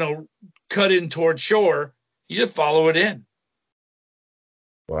them, you know, cut in towards shore, you just follow it in.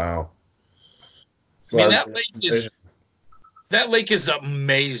 Wow. I mean, that lake is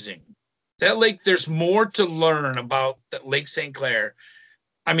amazing. That lake, there's more to learn about that Lake St. Clair.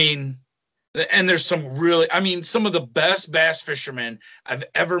 I mean, and there's some of the best bass fishermen I've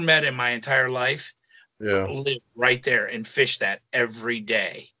ever met in my entire life live right there and fish that every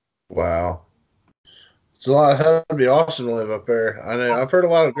day. Wow. It's a lot. That'd be awesome to live up there. I know. I've heard a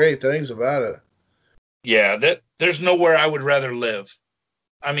lot of great things about it. Yeah, there's nowhere I would rather live.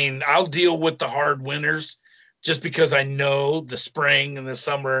 I mean, I'll deal with the hard winters just because I know the spring and the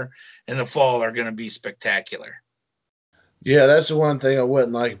summer and the fall are going to be spectacular. Yeah, that's the one thing I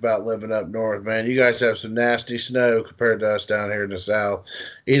wouldn't like about living up north, man. You guys have some nasty snow compared to us down here in the south.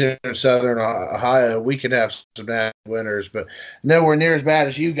 Either in southern Ohio, we can have some nasty winters, but nowhere near as bad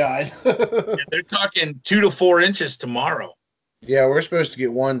as you guys. Yeah, they're talking 2 to 4 inches tomorrow. Yeah, we're supposed to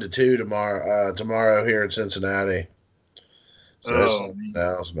get 1 to 2 tomorrow here in Cincinnati. So it's something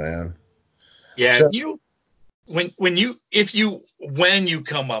else, man. Yeah, so, when you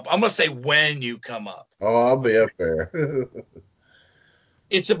come up, I'm gonna say when you come up. Oh, I'll be up there.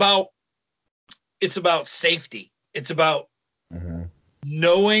 It's about safety. It's about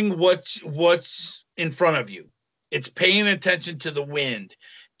knowing what's in front of you. It's paying attention to the wind.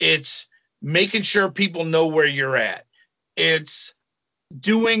 It's making sure people know where you're at. It's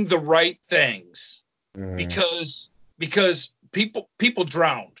doing the right things because people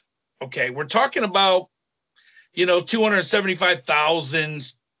drowned. Okay, we're talking about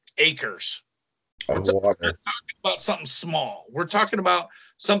 275,000 acres of water. We're talking about something small. We're talking about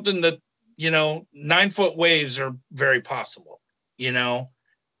something that 9-foot waves are very possible.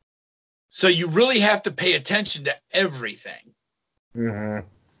 So you really have to pay attention to everything.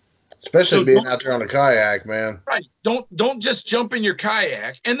 Especially being out there on a kayak, man. Right. Don't just jump in your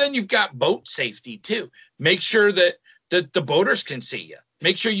kayak. And then you've got boat safety too. Make sure that the boaters can see you.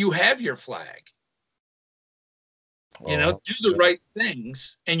 Make sure you have your flag. Do the right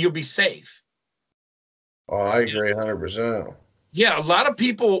things and you'll be safe. Oh, I agree 100%. Yeah, a lot of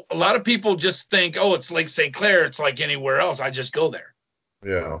people just think, oh, it's Lake St. Clair. It's like anywhere else. I just go there.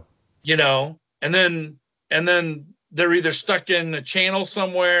 Yeah. And then they're either stuck in a channel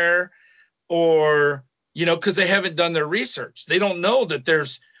somewhere or, because they haven't done their research. They don't know that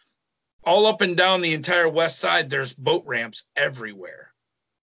there's all up and down the entire west side, there's boat ramps everywhere.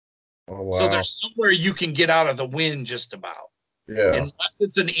 Oh So wow. there's somewhere you can get out of the wind just about, Yeah. unless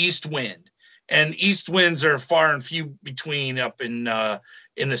it's an east wind. And east winds are far and few between up in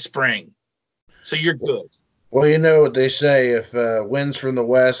the spring. So you're good. Well, you know what they say: if winds from the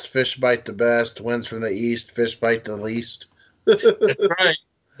west, fish bite the best; winds from the east, fish bite the least. That's right.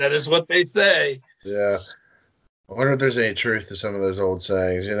 That is what they say. Yeah. I wonder if there's any truth to some of those old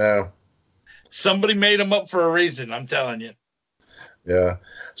sayings. You know. Somebody made them up for a reason, I'm telling you. Yeah.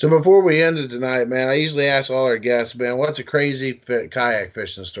 So before we end it tonight, man, I usually ask all our guests, man, what's a crazy kayak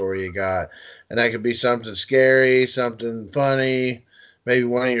fishing story you got? And that could be something scary, something funny, maybe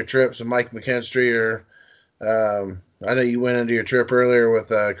one of your trips with Mike McKinstry, or I know you went into your trip earlier with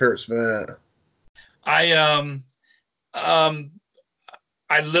Kurt Smith. I um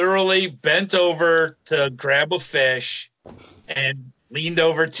I literally bent over to grab a fish and leaned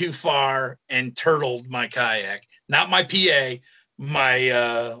over too far and turtled my kayak. Not my PA,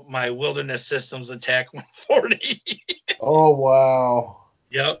 my Wilderness Systems Attack 140. Oh wow!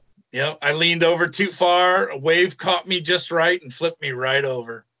 Yep. Yep. I leaned over too far. A wave caught me just right and flipped me right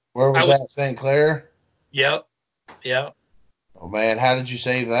over. Where I was was, that? St. Clair? yep. Yep. Oh man, how did you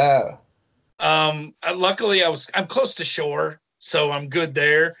save that? Luckily I'm close to shore, so I'm good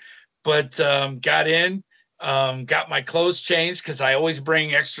there. But got in, got my clothes changed because I always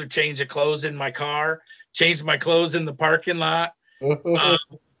bring extra change of clothes in my car. Changed my clothes in the parking lot. Uh,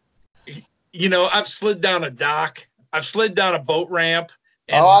 I've slid down a dock. I've slid down a boat ramp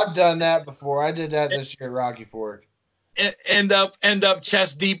Oh, and I've done that before. I did that this year at Rocky Fork. end up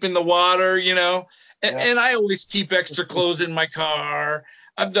chest deep in the water. And, Yeah. and I always keep extra clothes in my car.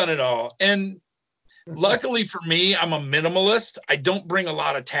 I've done it all. And luckily for me, I'm a minimalist. I don't bring a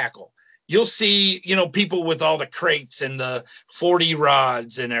lot of tackle. You'll see, people with all the crates and the 40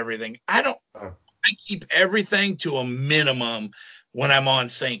 rods and everything. I don't. I keep everything to a minimum when I'm on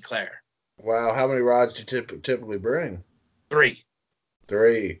St. Clair. Wow, how many rods do you typically bring? 3.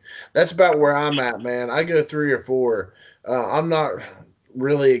 Three. That's about where I'm at, man. I go three or four. I'm not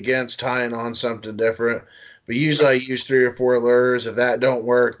really against tying on something different, but usually I use three or four lures. If that don't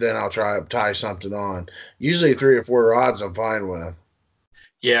work, then I'll try to tie something on. Usually three or four rods I'm fine with.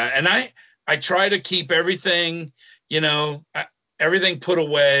 Yeah, and I try to keep everything, everything put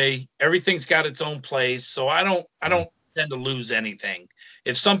away. Everything's got its own place, so I don't tend to lose anything.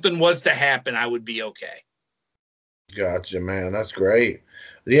 If something was to happen, I would be okay. Gotcha, man. That's great.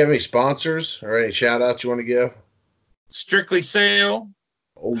 Do you have any sponsors or any shout outs you want to give? Strictly Sail,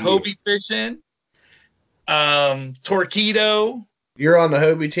 Oh yeah. Hobie Fishing, Torpedo, You're on the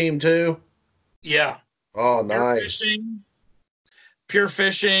Hobie team too? yeah, Oh, Pure nice. Fishing, Pure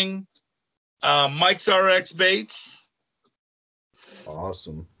Fishing, Mike's RX Baits.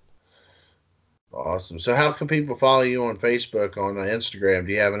 Awesome. Awesome. So how can people follow you on Facebook, on Instagram?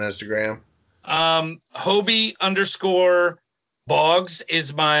 Do you have an Instagram? Hobie _ Boggs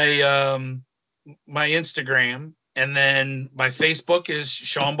is my Instagram, and then my Facebook is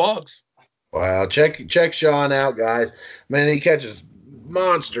Shaun Boggs. Wow, check Shaun out, guys. Man, he catches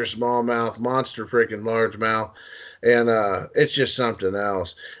monster smallmouth, monster freaking largemouth, and it's just something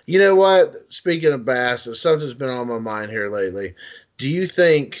else. You know what? Speaking of bass, something's been on my mind here lately. Do you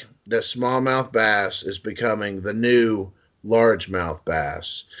think that smallmouth bass is becoming the new largemouth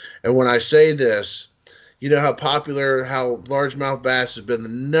bass? And when I say this, you know how largemouth bass has been the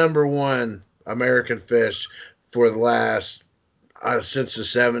number one American fish for the last since the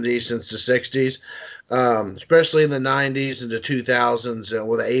 70s, since the 60s, especially in the 90s and the 2000s, and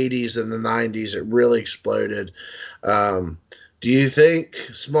with the 80s and the 90s, it really exploded. Do you think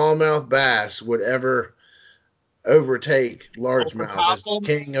smallmouth bass would ever overtake largemouth Overtop as the them?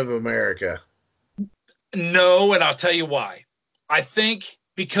 king of America? No, and I'll tell you why. I think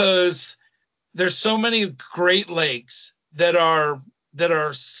because there's so many Great Lakes that are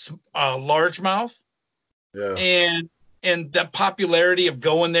largemouth, Yeah, and the popularity of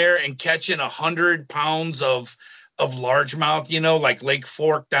going there and catching 100 pounds of largemouth, like Lake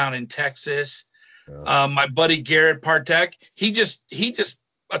Fork down in Texas. yeah, My buddy Garrett Partek, he just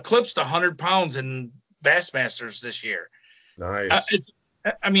eclipsed 100 pounds in Bassmasters this year. nice.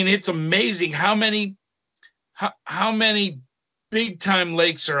 It's amazing how many big time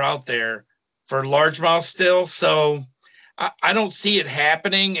lakes are out there for largemouth still. So I don't see it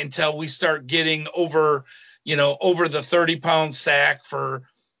happening until we start getting over the 30-pound sack for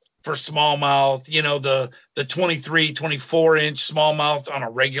smallmouth, the 23, 24-inch smallmouth on a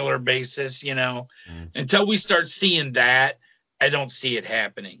regular basis, Mm, until we start seeing that, I don't see it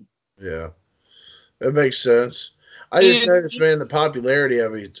happening. yeah, it makes sense. I just noticed, man, the popularity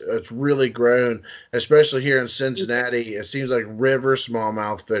of it's really grown, especially here in Cincinnati. It seems like river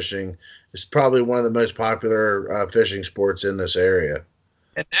smallmouth fishing is probably one of the most popular fishing sports in this area.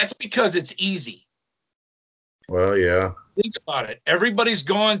 And that's because it's easy. Well, yeah. Think about it. Everybody's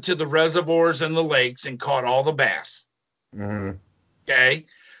gone to the reservoirs and the lakes and caught all the bass. Mm-hmm. Okay.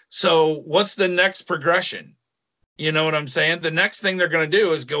 So what's the next progression? You know what I'm saying? The next thing they're going to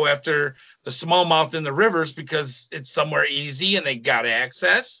do is go after the smallmouth in the rivers because it's somewhere easy and they got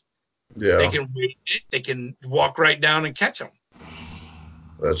access. Yeah. They can wait it. They can walk right down and catch them.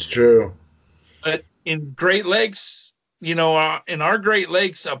 That's true. But in Great Lakes, in our Great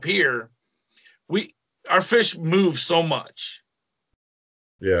Lakes up here, our fish move so much.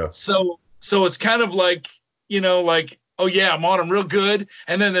 Yeah. So it's kind of like, oh yeah, I'm on them real good,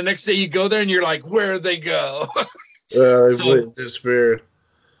 and then the next day you go there and you're like, where'd they go? They disappeared.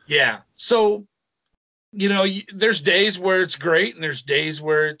 Yeah. So, there's days where it's great and there's days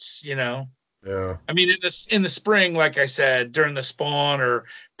where it's, Yeah. I mean, in the spring, like I said, during the spawn or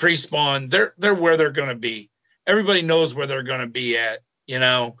pre-spawn, they're where they're going to be. Everybody knows where they're going to be at,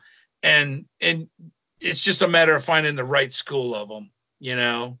 and it's just a matter of finding the right school of them,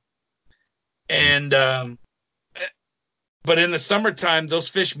 and but in the summertime, those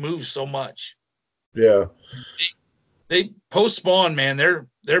fish move so much. Yeah. They post spawn, man.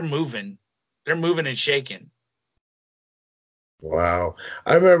 They're moving and shaking. Wow.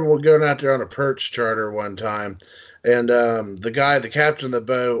 I remember we going out there on a perch charter one time, and the captain of the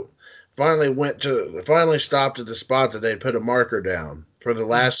boat, finally stopped at the spot that they'd put a marker down for the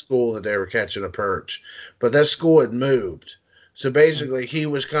last school that they were catching a perch. But that school had moved. So basically he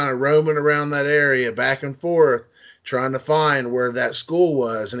was kind of roaming around that area back and forth trying to find where that school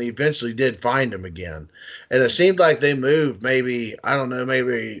was, and he eventually did find him again. And it seemed like they moved maybe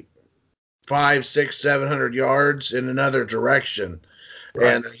 500, 600, 700 yards in another direction.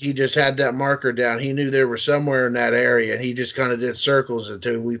 Right. And he just had that marker down. He knew they were somewhere in that area, and he just kind of did circles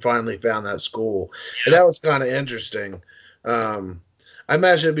until we finally found that school. Yeah. And that was kind of interesting. I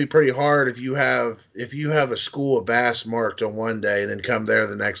imagine it'd be pretty hard if you have a school of bass marked on one day and then come there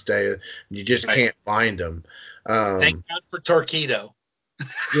the next day and you just can't find them. Thank God for Torpedo.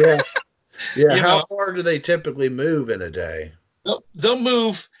 Yeah. Yeah. How far do they typically move in a day? They'll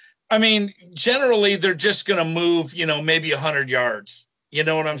move. I mean, generally they're just going to move, maybe 100 yards. You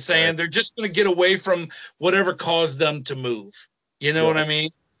know what I'm saying? Right. They're just going to get away from whatever caused them to move. You know what I mean?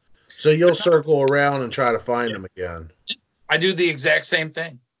 So you'll circle around and try to find them again. I do the exact same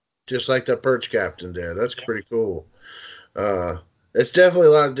thing. Just like the perch captain did. That's pretty cool. It's definitely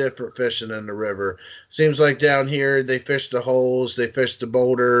a lot of different fishing in the river. Seems like down here they fish the holes, they fish the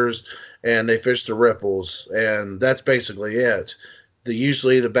boulders, and they fish the ripples, and that's basically it.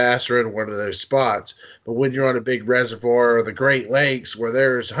 Usually the bass are in one of those spots. But when you're on a big reservoir or the Great Lakes where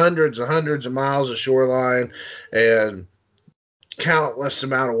there's hundreds of miles of shoreline and countless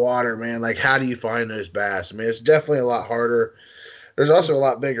amount of water, man, like how do you find those bass? I mean, it's definitely a lot harder. There's also a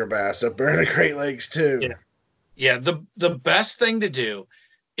lot bigger bass up there in the Great Lakes too. Yeah. The best thing to do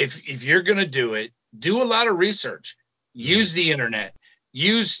if you're going to do it, do a lot of research. Use the internet.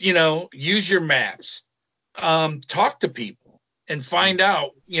 Use your maps. Talk to people and find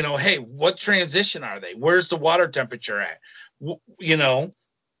out, hey, what transition are they? Where's the water temperature at?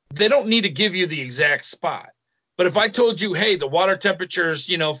 They don't need to give you the exact spot. But if I told you, hey, the water temperature is,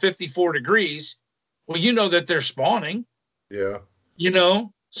 54 degrees, well, you know that they're spawning. Yeah.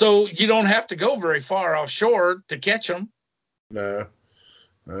 So you don't have to go very far offshore to catch them. No.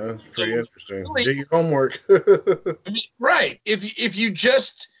 That's pretty interesting. Really, do your homework. Right. If you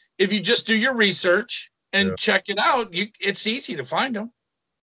just do your research and check it out, it's easy to find them.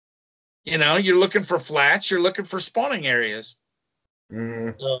 You're looking for flats, you're looking for spawning areas.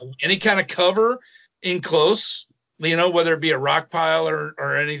 Mm-hmm. So any kind of cover in close, whether it be a rock pile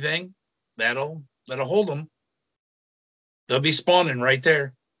or anything, that'll hold them. They'll be spawning right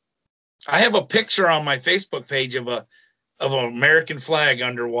there. I have a picture on my Facebook page of an American flag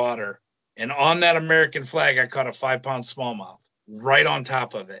underwater, and on that American flag, I caught a 5-pound smallmouth right on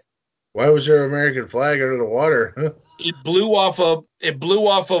top of it. Why was there an American flag under the water? It blew off a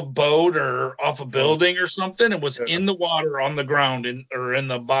boat or off a building or something. It was in the water on the ground in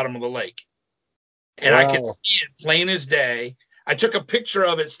the bottom of the lake. And I could see it plain as day. I took a picture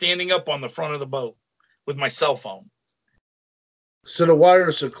of it standing up on the front of the boat with my cell phone. So the water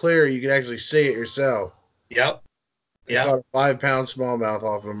was so clear you could actually see it yourself. Yep. Yeah. Caught a 5-pound smallmouth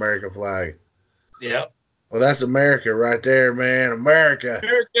off an American flag. Yep. Well, that's America right there, man. America.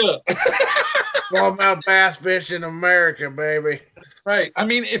 Smallmouth bass fishing, America, baby. That's right. I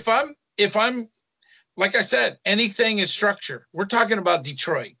mean, if I'm like I said, anything is structure. We're talking about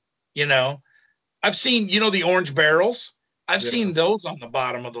Detroit. You know, I've seen, the orange barrels. I've seen those on the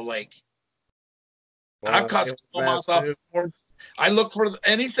bottom of the lake. Well, I've caught smallmouth off the orange. I look for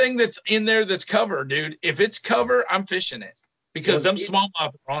anything that's in there that's covered, dude. If it's covered, I'm fishing it because them smallmouth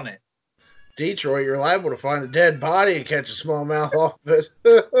are on it. Detroit, you're liable to find a dead body and catch a smallmouth off of it.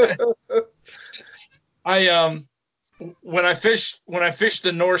 When I fished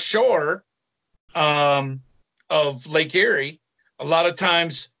the North Shore of Lake Erie, a lot of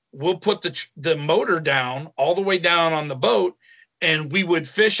times we'll put the motor down all the way down on the boat, and we would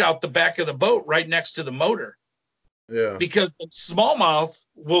fish out the back of the boat right next to the motor. Yeah. Because the smallmouth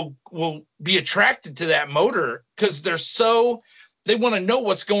will be attracted to that motor because they want to know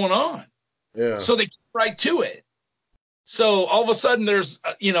what's going on. Yeah. So they get right to it. So all of a sudden there's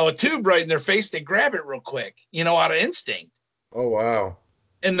a tube right in their face. They grab it real quick, out of instinct. Oh wow.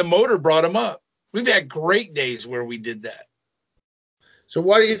 And the motor brought them up. We've had great days where we did that. So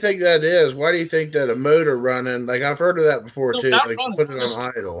why do you think that is? Why do you think that a motor running, like I've heard of that before too, like running, put it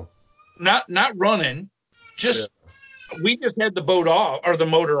on idle? Not running. Just we just had the boat off or the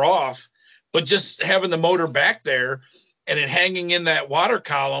motor off, but just having the motor back there and it hanging in that water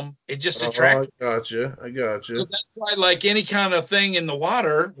column, it just attracted. I got you. So that's why, like any kind of thing in the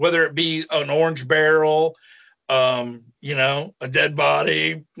water, whether it be an orange barrel, a dead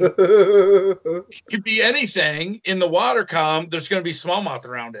body, it could be anything in the water column. There's going to be smallmouth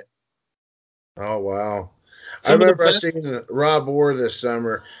around it. Oh wow! I remember I seen Rob Orr this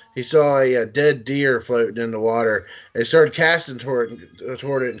summer. He saw a dead deer floating in the water. And he started casting toward it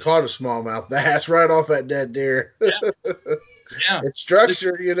and caught a smallmouth bass right off that dead deer. Yeah. It's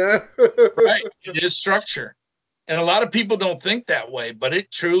structure, Right. It is structure. And a lot of people don't think that way, but it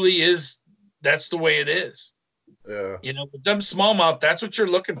truly is. That's the way it is. Yeah. With them smallmouth, that's what you're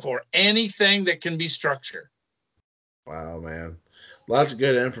looking for. Anything that can be structure. Wow, man. Lots of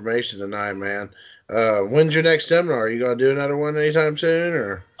good information tonight, man. When's your next seminar? Are you going to do another one anytime soon?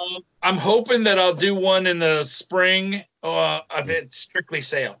 Or I'm hoping that I'll do one in the spring of it strictly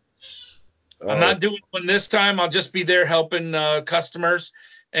sale. I'm not doing one this time. I'll just be there helping customers.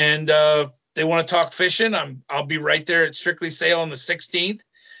 And they want to talk fishing. I'll be right there at Strictly Sale on the 16th.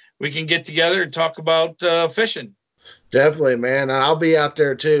 We can get together and talk about fishing. Definitely, man. I'll be out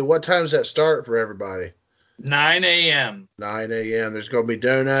there too. What time does that start for everybody? 9 a.m. 9 a.m. There's going to be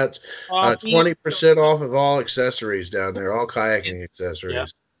donuts. 20% off of all accessories down there, all kayaking accessories. Yeah.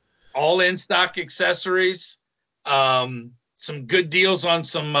 All in-stock accessories. Some good deals on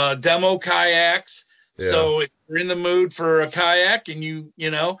some demo kayaks. Yeah. So if you're in the mood for a kayak and you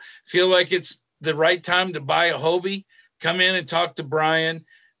feel like it's the right time to buy a Hobie, come in and talk to Brian.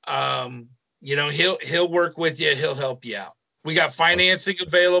 He'll work with you. He'll help you out. We got financing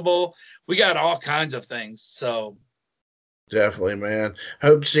available. We got all kinds of things. So definitely, man.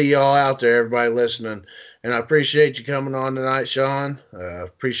 Hope to see y'all out there, everybody listening. And I appreciate you coming on tonight, Shaun.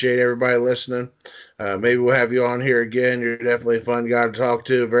 Appreciate everybody listening. Maybe we'll have you on here again. You're definitely a fun guy to talk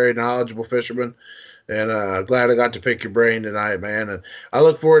to, a very knowledgeable fisherman. And glad I got to pick your brain tonight, man. And I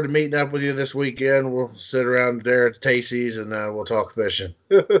look forward to meeting up with you this weekend. We'll sit around there at the Tacey's and we'll talk fishing.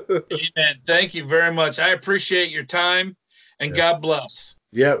 Amen. Thank you very much. I appreciate your time, and God bless.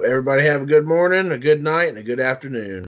 Yep. Everybody have a good morning, a good night, and a good afternoon.